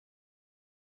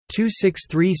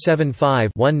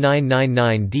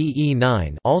26375-1999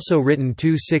 DE9, also written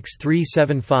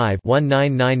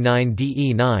 26375-1999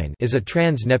 DE9, is a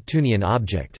trans-Neptunian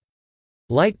object.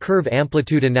 Light curve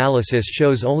amplitude analysis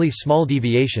shows only small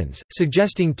deviations,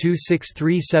 suggesting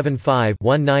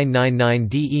 26375-1999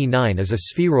 DE9 is a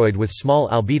spheroid with small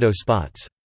albedo spots.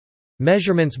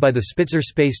 Measurements by the Spitzer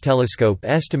Space Telescope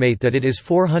estimate that it is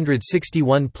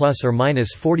 461 plus or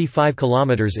minus 45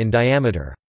 km in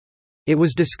diameter. It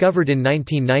was discovered in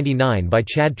 1999 by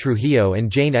Chad Trujillo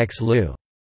and Jane X. Liu.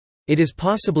 It is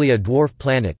possibly a dwarf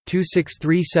planet.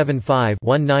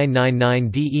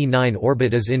 26375-1999 DE9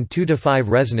 orbit is in 2–5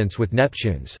 resonance with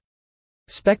Neptune's.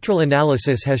 Spectral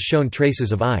analysis has shown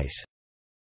traces of ice.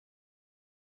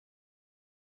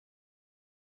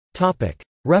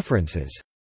 References.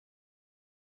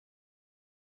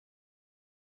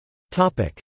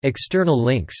 External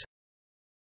links.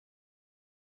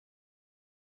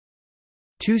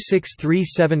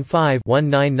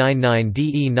 26375-1999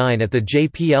 DE9 at the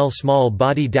JPL Small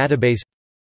Body Database.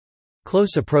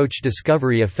 Close Approach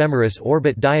Discovery Ephemeris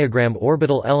Orbit Diagram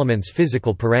Orbital Elements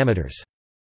Physical Parameters